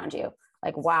people around you.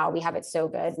 Like, wow, we have it so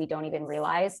good, we don't even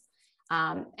realize.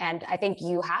 And I think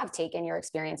you have taken your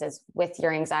experiences with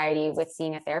your anxiety, with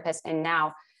seeing a therapist, and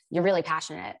now you're really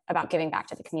passionate about giving back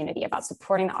to the community, about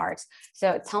supporting the arts.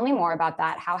 So tell me more about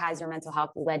that. How has your mental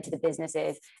health led to the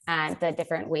businesses and the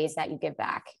different ways that you give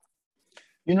back?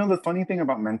 The funny thing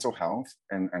about mental health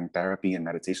and therapy and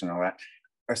meditation and all that,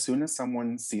 as soon as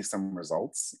someone sees some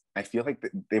results, I feel like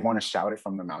they want to shout it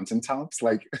from the mountaintops.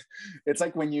 Like, it's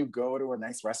like when you go to a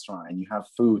nice restaurant and you have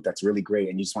food that's really great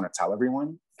and you just want to tell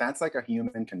everyone. That's like a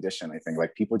human condition, I think.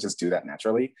 Like, people just do that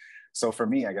naturally. So for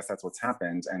me, I guess that's what's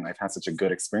happened. And I've had such a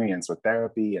good experience with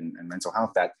therapy and mental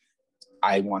health that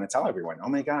I want to tell everyone, oh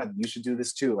my God, you should do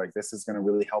this too. Like, this is going to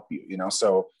really help you.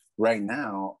 So right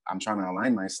now I'm trying to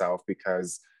align myself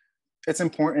because it's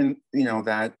important,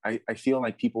 that I feel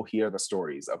like people hear the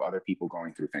stories of other people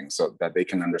going through things so that they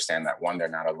can understand that, one, they're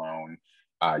not alone.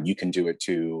 You can do it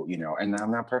too, and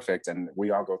I'm not perfect. And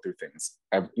we all go through things,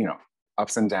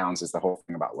 ups and downs is the whole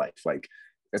thing about life. Like,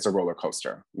 it's a roller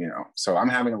coaster. So I'm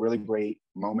having a really great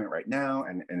moment right now.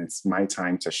 And it's my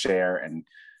time to share and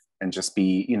just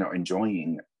be,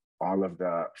 enjoying all of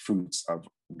the fruits of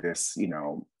this,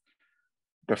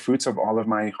 the fruits of all of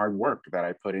my hard work that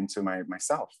I put into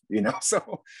myself.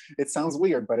 So it sounds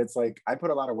weird, but it's like, I put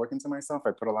a lot of work into myself.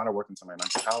 I put a lot of work into my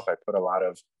mental health. I put a lot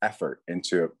of effort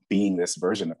into being this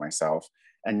version of myself.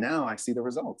 And now I see the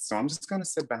results. So I'm just going to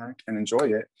sit back and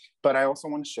enjoy it. But I also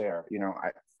want to share,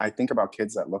 I think about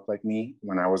kids that look like me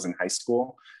when I was in high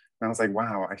school. And I was like,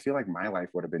 wow, I feel like my life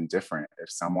would have been different if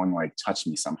someone like touched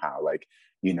me somehow, like,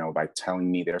 by telling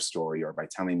me their story or by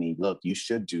telling me, look, you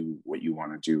should do what you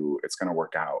want to do. It's going to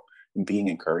work out. And being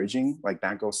encouraging, like,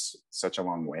 that goes such a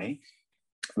long way,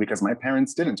 because my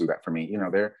parents didn't do that for me.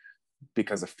 They're,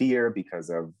 because of fear, because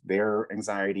of their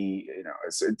anxiety,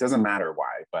 it doesn't matter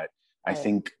why, but I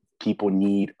think people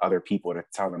need other people to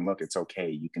tell them, look, it's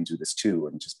okay, you can do this too,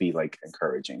 and just be like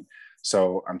encouraging.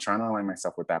 So I'm trying to align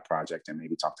myself with that project and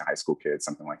maybe talk to high school kids,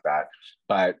 something like that.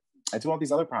 But I do all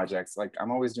these other projects. Like,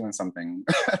 I'm always doing something.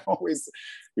 I'm always,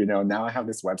 now I have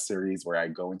this web series where I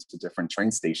go into different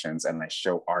train stations and I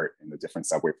show art in the different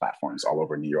subway platforms all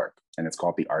over New York. And it's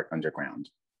called The Art Underground.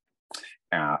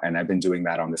 And I've been doing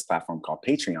that on this platform called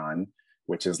Patreon,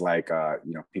 which is like,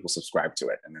 people subscribe to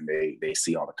it and then they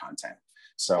see all the content.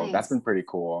 So Nice. that's been pretty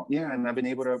cool. Yeah. And I've been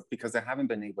able to, because I haven't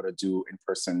been able to do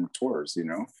in-person tours,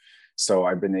 So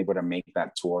I've been able to make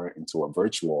that tour into a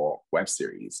virtual web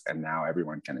series, and now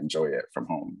everyone can enjoy it from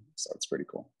home. So it's pretty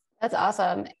cool. That's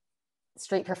awesome.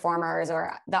 Street performers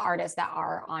or the artists that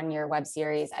are on your web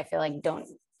series, I feel like don't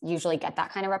usually get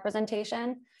that kind of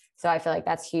representation. So I feel like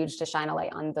that's huge to shine a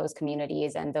light on those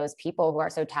communities and those people who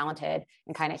are so talented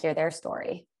and kind of hear their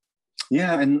story.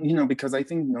 Yeah. And, because I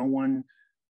think no one,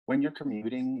 when you're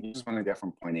commuting, you just want to get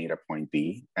from point A to point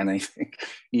B. And I think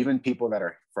even people that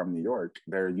are from New York,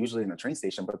 they're usually in a train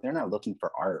station, but they're not looking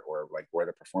for art or like where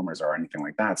the performers are or anything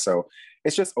like that. So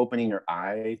it's just opening your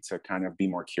eye to kind of be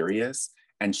more curious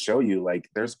and show you, like,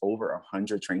 there's over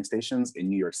 100 train stations in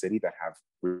New York City that have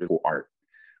really cool art.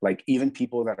 Like, even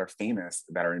people that are famous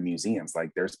that are in museums,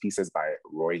 like there's pieces by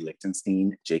Roy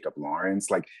Lichtenstein, Jacob Lawrence.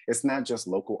 Like, it's not just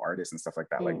local artists and stuff like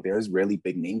that. Like, there's really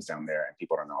big names down there and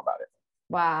people don't know about it.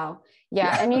 Wow.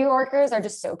 Yeah. And New Yorkers are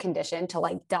just so conditioned to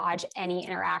like dodge any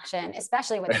interaction,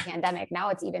 especially with the pandemic.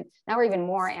 Now we're even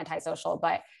more antisocial,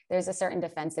 but there's a certain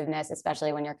defensiveness,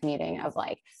 especially when you're commuting, of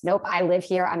like, nope, I live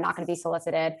here. I'm not going to be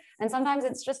solicited. And sometimes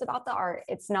it's just about the art.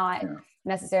 It's not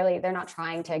necessarily, they're not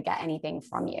trying to get anything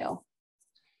from you.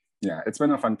 Yeah. It's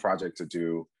been a fun project to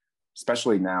do,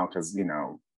 especially now, because,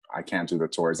 I can't do the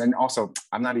tours. And also,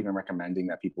 I'm not even recommending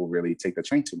that people really take the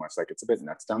train too much. Like, it's a bit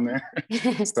nuts down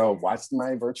there. So watch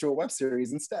my virtual web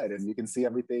series instead, and you can see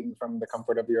everything from the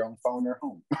comfort of your own phone or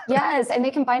home. Yes, and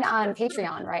they can find it on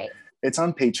Patreon, right? It's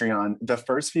on Patreon. The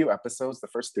first few episodes, the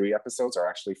first 3 episodes are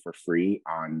actually for free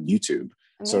on YouTube.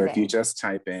 Amazing. So if you just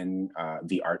type in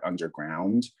The Art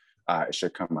Underground, it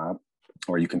should come up.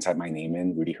 Or you can type my name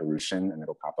in, Rudy Haroushian, and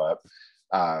it'll pop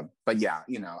up. But yeah,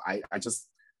 you know,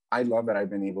 I love that I've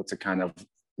been able to kind of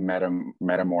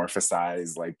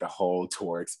metamorphosize like the whole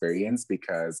tour experience,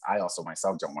 because I also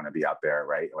myself don't want to be out there,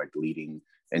 right? Like leading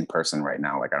in person right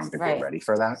now. Like, I don't think we're ready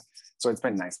for that. So it's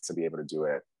been nice to be able to do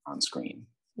it on screen.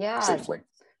 Yeah. Safely.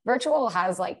 Virtual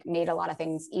has like made a lot of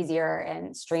things easier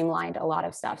and streamlined a lot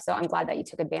of stuff. So I'm glad that you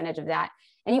took advantage of that.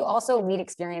 And you also lead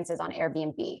experiences on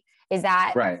Airbnb. Is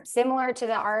that similar to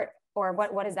the art, or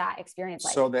what is that experience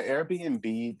like? So the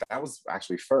Airbnb, that was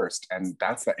actually first, and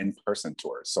that's the in-person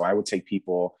tour. So I would take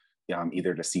people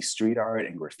either to see street art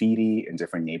and graffiti in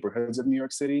different neighborhoods of New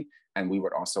York City, and we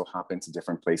would also hop into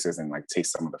different places and like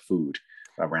taste some of the food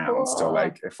around. Cool. So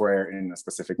like if we're in a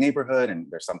specific neighborhood and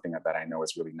there's something that I know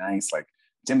is really nice, like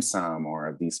dim sum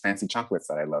or these fancy chocolates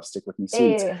that I love, Stick With Me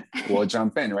Sweets, we'll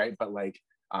jump in, right? But like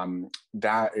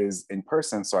that is in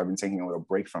person. So I've been taking a little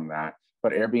break from that.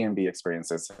 But Airbnb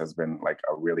Experiences has been like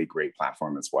a really great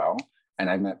platform as well. And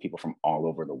I've met people from all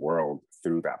over the world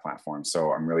through that platform.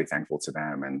 So I'm really thankful to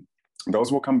them. And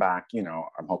those will come back. You know,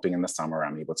 I'm hoping in the summer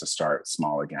I'm able to start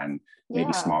small again,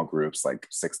 maybe small groups, like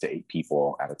 6 to 8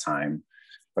 people at a time.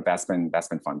 But that's been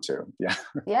fun too. Yeah.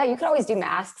 Yeah, you could always do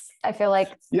masks. I feel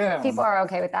like people are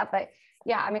okay with that. But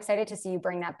yeah, I'm excited to see you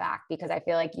bring that back, because I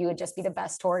feel like you would just be the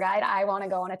best tour guide. I want to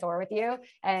go on a tour with you,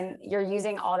 and you're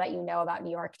using all that you know about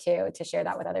New York too to share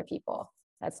that with other people.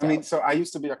 That's dope. I mean, so I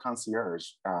used to be a concierge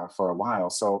for a while.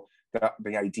 So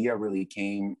the idea really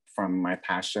came from my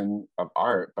passion of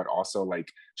art, but also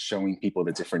like showing people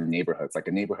the different neighborhoods, like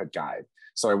a neighborhood guide.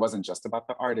 So it wasn't just about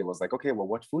the art. It was like, okay, well,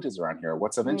 what food is around here?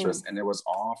 What's of interest? And it was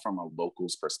all from a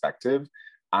local's perspective.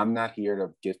 I'm not here to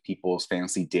give people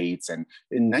fancy dates. And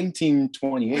in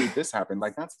 1928, this happened.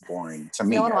 Like, that's boring to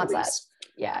me. No one wants that.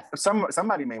 Yeah.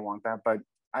 Somebody may want that, but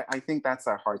I think that's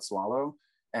a hard swallow.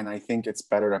 And I think it's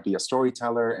better to be a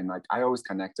storyteller. And like, I always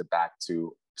connect it back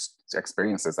to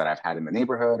experiences that I've had in the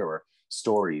neighborhood, or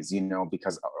stories, you know,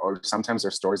 because, or sometimes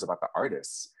there's stories about the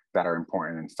artists that are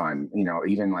important and fun. You know,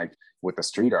 even like with the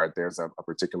street art, there's a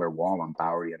particular wall on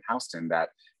Bowery and Houston that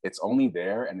it's only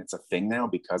there and it's a thing now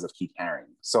because of Keith Haring.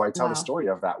 So I tell the story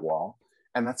of that wall,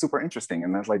 and that's super interesting.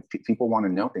 And that's like, people want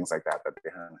to know things like that they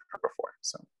haven't heard before.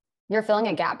 So you're filling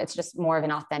a gap. It's just more of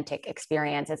an authentic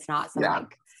experience. It's not some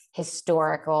like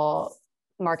historical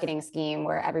marketing scheme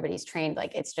where everybody's trained.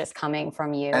 Like, it's just coming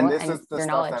from you. And this is the stuff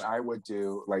knowledge that I would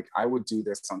do. Like, I would do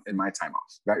this in my time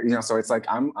off. That, you know, so it's like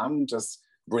I'm just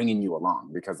bringing you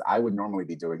along, because I would normally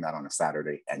be doing that on a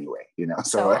Saturday anyway, you know.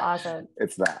 So awesome.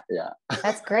 It's that. Yeah.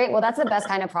 That's great. Well, that's the best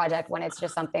kind of project, when it's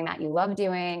just something that you love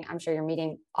doing. I'm sure you're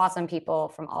meeting awesome people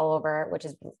from all over, which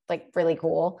is like really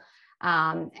cool.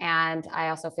 And I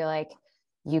also feel like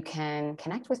you can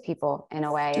connect with people in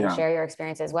a way and share your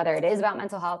experiences, whether it is about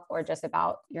mental health or just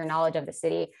about your knowledge of the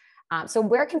city. So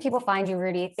where can people find you,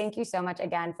 Rudy? Thank you so much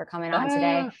again for coming on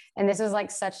today. And this was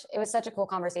like it was such a cool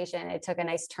conversation. It took a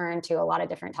nice turn to a lot of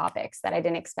different topics that I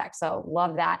didn't expect. So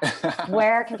love that.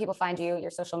 Where can people find you? Your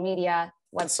social media,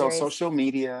 web series? So social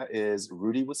media is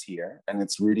Rudy Was Here, and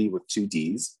it's Rudy with 2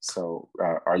 Ds. So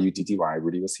RUDDY,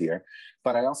 Rudy Was Here.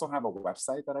 But I also have a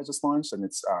website that I just launched, and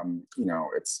it's, you know,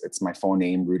 it's my full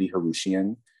name, Rudy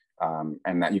Haroushian.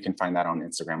 And that you can find that on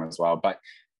Instagram as well. But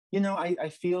you know, I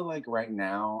feel like right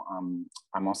now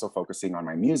I'm also focusing on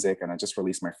my music, and I just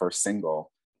released my first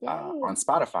single on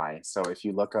Spotify. So if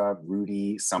you look up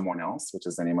Rudy Someone Else, which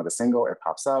is the name of the single, it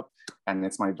pops up, and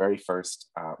it's my very first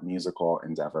musical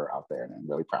endeavor out there, and I'm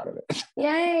really proud of it.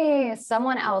 Yay!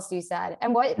 Someone Else, you said.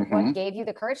 And what gave you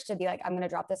the courage to be like, I'm going to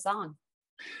drop this song?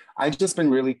 I've just been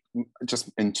really just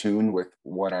in tune with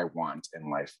what I want in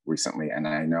life recently. And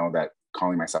I know that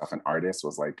calling myself an artist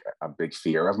was like a big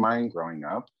fear of mine growing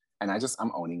up. And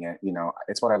I'm owning it. You know,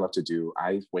 it's what I love to do.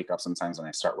 I wake up sometimes when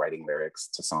I start writing lyrics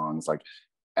to songs. Like,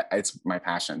 it's my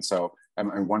passion. So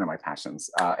I'm one of my passions.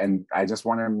 And I just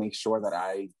want to make sure that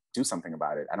I do something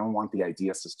about it. I don't want the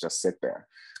ideas to just sit there.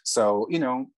 So, you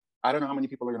know, I don't know how many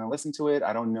people are going to listen to it.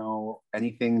 I don't know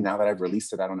anything now that I've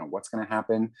released it. I don't know what's going to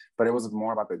happen, but it was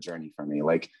more about the journey for me,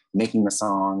 like making the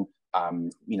song,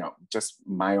 you know, just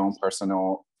my own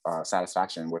personal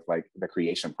satisfaction with like the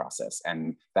creation process.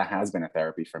 And that has been a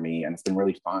therapy for me, and it's been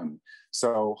really fun.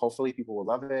 So hopefully people will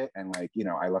love it. And like, you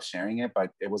know, I love sharing it,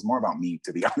 but it was more about me,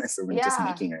 to be honest, than just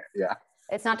making it. Yeah.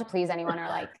 It's not to please anyone or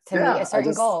like to Yeah, meet a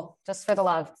certain goal, just for the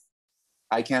love.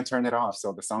 I can't turn it off.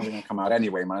 So the songs are going to come out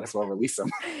anyway. Might as well release them.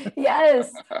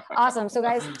 Yes. Awesome. So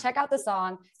guys, check out the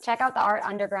song, check out the Art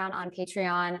Underground on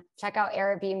Patreon, check out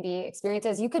Airbnb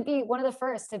experiences. You could be one of the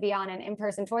first to be on an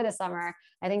in-person tour this summer.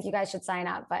 I think you guys should sign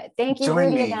up, but thank you, Join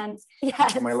Rudy, me. again.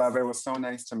 Yes. My love, it was so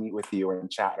nice to meet with you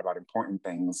and chat about important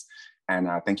things. And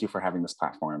thank you for having this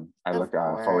platform. I look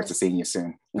forward to seeing you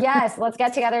soon. Yes, let's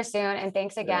get together soon. And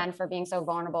thanks again for being so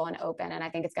vulnerable and open. And I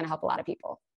think it's going to help a lot of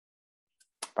people.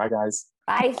 Bye, guys.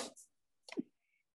 Bye.